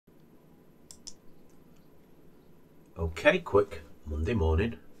Okay, quick Monday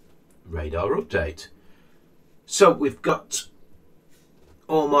morning radar update. So we've got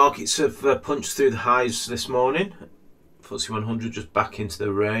all markets have punched through the highs this morning. FTSE 100 just back into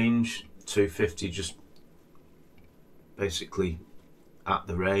the range, 250 just basically at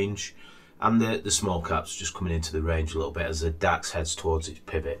the range, and the small caps just coming into the range a little bit as the DAX heads towards its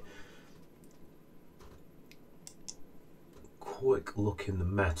pivot. Quick look in the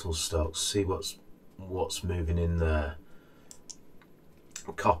metal stocks, see what's moving in there.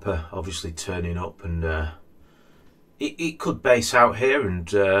 Copper obviously turning up, and it could base out here and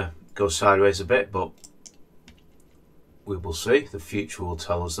go sideways a bit, but we will see. The future will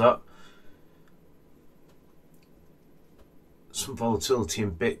tell us that. Some volatility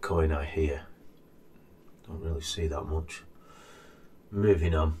in Bitcoin, I hear. Don't really see that much.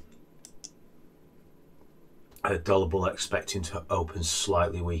 Moving on. Dollar bull expecting to open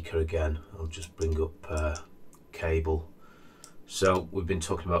slightly weaker again. I'll just bring up cable. So we've been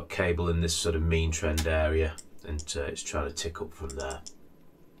talking about cable in this sort of mean trend area, and it's trying to tick up from there.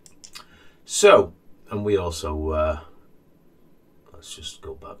 So, and we also let's just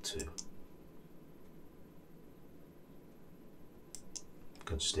go back to, I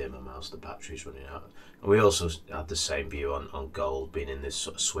can steer my mouse, the battery's running out. And we also had the same view on gold being in this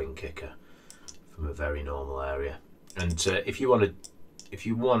sort of swing kicker from a very normal area. And if you want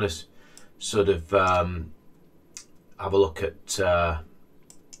to sort of have a look at the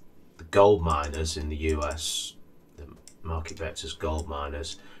gold miners in the US, the market vectors gold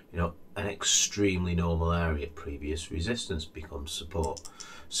miners, you know, an extremely normal area, previous resistance becomes support.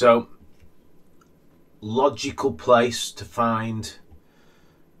 So logical place to find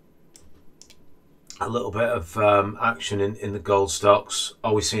a little bit of action in the gold stocks.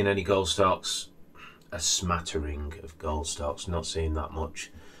 Are we seeing any gold stocks? A smattering of gold stocks, not seeing that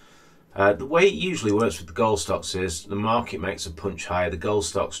much. The way it usually works with the gold stocks is the market makes a punch higher, the gold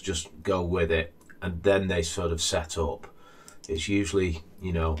stocks just go with it, and then they sort of set up. It's usually,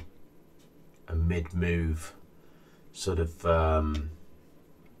 you know, a mid-move sort of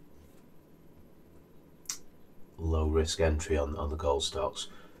low risk entry on the gold stocks.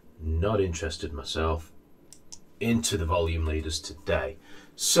 Not interested myself. Into the volume leaders today.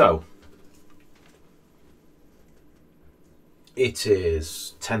 So it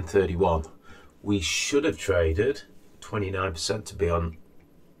is 10:31. We should have traded 29% to be on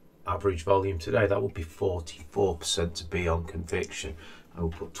average volume today. That would be 44% to be on conviction. I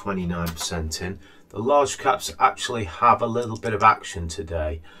will put 29% in. The large caps actually have a little bit of action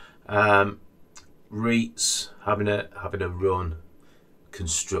today. REITs having a run.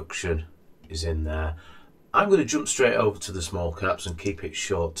 Construction is in there. I'm going to jump straight over to the small caps and keep it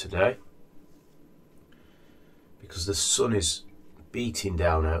short today, because the sun is beating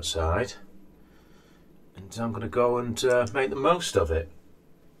down outside, and I'm going to go and make the most of it.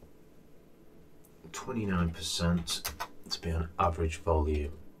 29% to be on average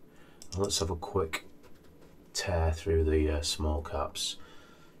volume. Now let's have a quick tear through the small caps.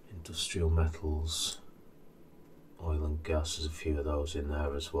 Industrial metals, oil and gas, there's a few of those in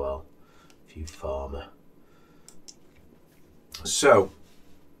there as well. A few pharma. So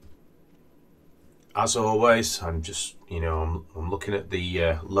as always, I'm just, you know, I'm looking at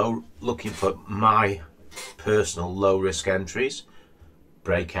the looking for my personal low risk entries,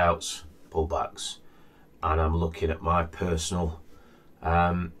 breakouts, pullbacks, and I'm looking at my personal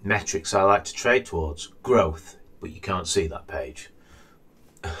metrics I like to trade towards. Growth, but you can't see that page.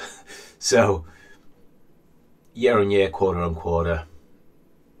 So year on year, quarter on quarter,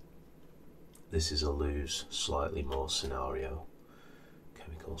 this is a lose slightly more scenario.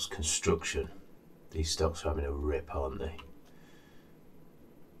 Chemicals, construction. These stocks are having a rip, aren't they?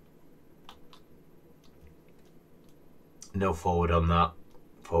 No forward on that.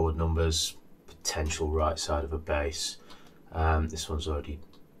 Forward numbers, potential right side of a base. This one's already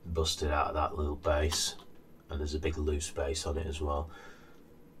busted out of that little base, and there's a big loose base on it as well.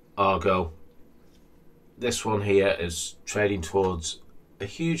 Argo. This one here is trading towards a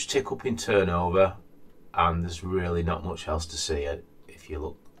huge tick up in turnover, and there's really not much else to see it if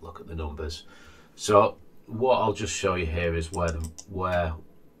you look at the numbers. So what I'll just show you here is where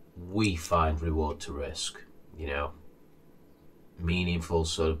we find reward to risk, you know, meaningful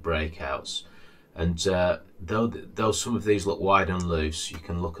sort of breakouts. And though some of these look wide and loose, you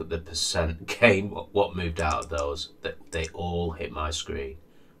can look at the percent gain, what moved out of those. They all hit my screen.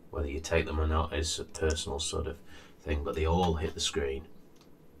 Whether you take them or not is a personal sort of thing, but they all hit the screen.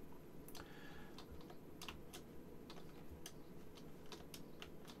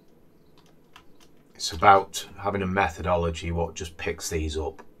 It's about having a methodology what just picks these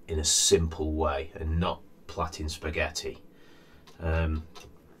up in a simple way and not platin spaghetti.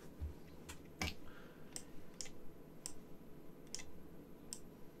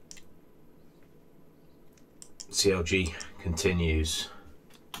 CLG continues.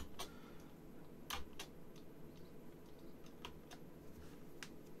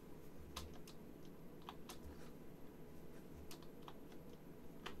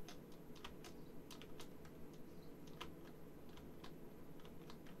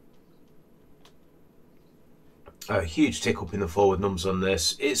 A huge tick up in the forward numbers on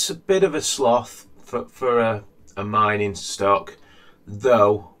this. It's a bit of a sloth for a mining stock,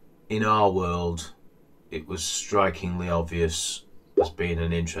 though in our world it was strikingly obvious as being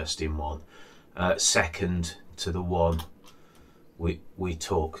an interesting one. Second to the one we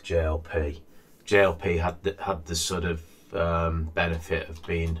took, JLP. JLP had the sort of benefit of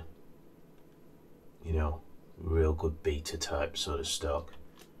being, you know, real good beta type sort of stock.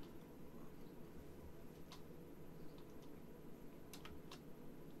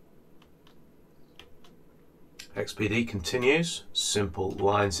 XPD continues, simple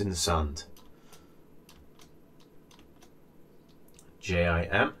lines in the sand.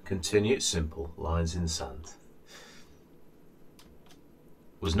 JIM continues, simple lines in the sand.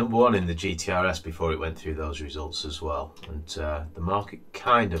 Was number one in the GTRS before it went through those results as well, and the market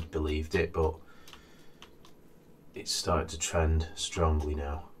kind of believed it, but it's starting to trend strongly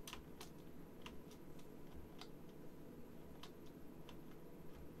now.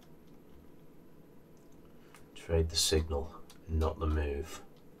 Trade the signal, not the move.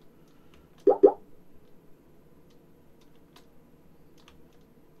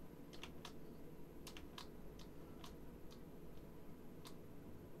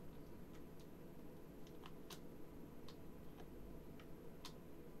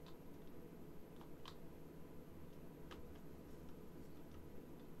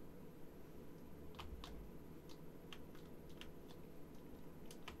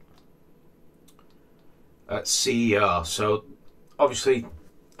 At CER, so obviously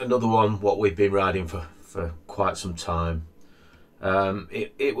another one what we've been riding for quite some time.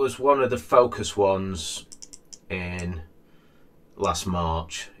 It was one of the focus ones in last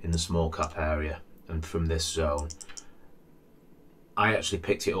March in the small cap area, and from this zone I actually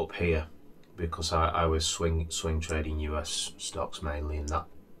picked it up here because I was swing trading US stocks mainly, and that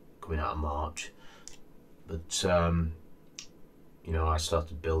coming out of March, but you know, I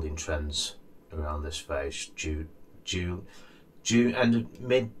started building trends around this phase, June, end of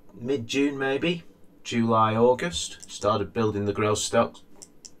mid-June maybe, July, August, started building the growth stocks,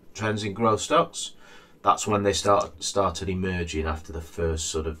 trends in growth stocks. That's when they started emerging after the first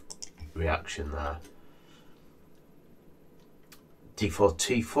sort of reaction there.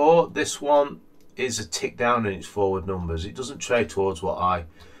 D4T4, this one is a tick down in its forward numbers. It doesn't trade towards what I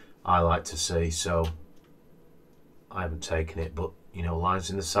like to see, so I haven't taken it, but you know, lines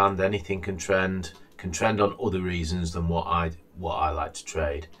in the sand, anything can trend on other reasons than what I like to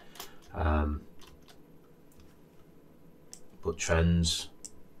trade. But trends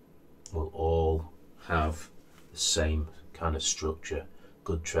will all have the same kind of structure.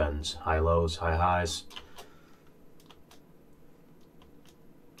 Good trends, high lows, high highs.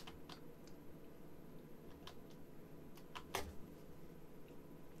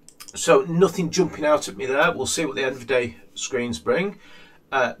 So nothing jumping out at me there. We'll see what the end of day screens bring.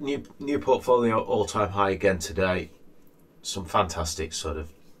 New portfolio all-time high again today. Some fantastic sort of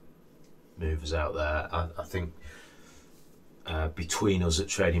movers out there. I think between us at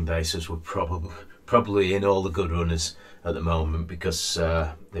Trading Bases, we're probably in all the good runners at the moment, because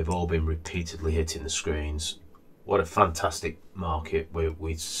they've all been repeatedly hitting the screens. What a fantastic market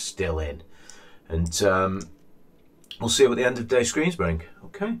we're still in, and we'll see what the end of day screens bring.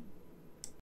 Okay.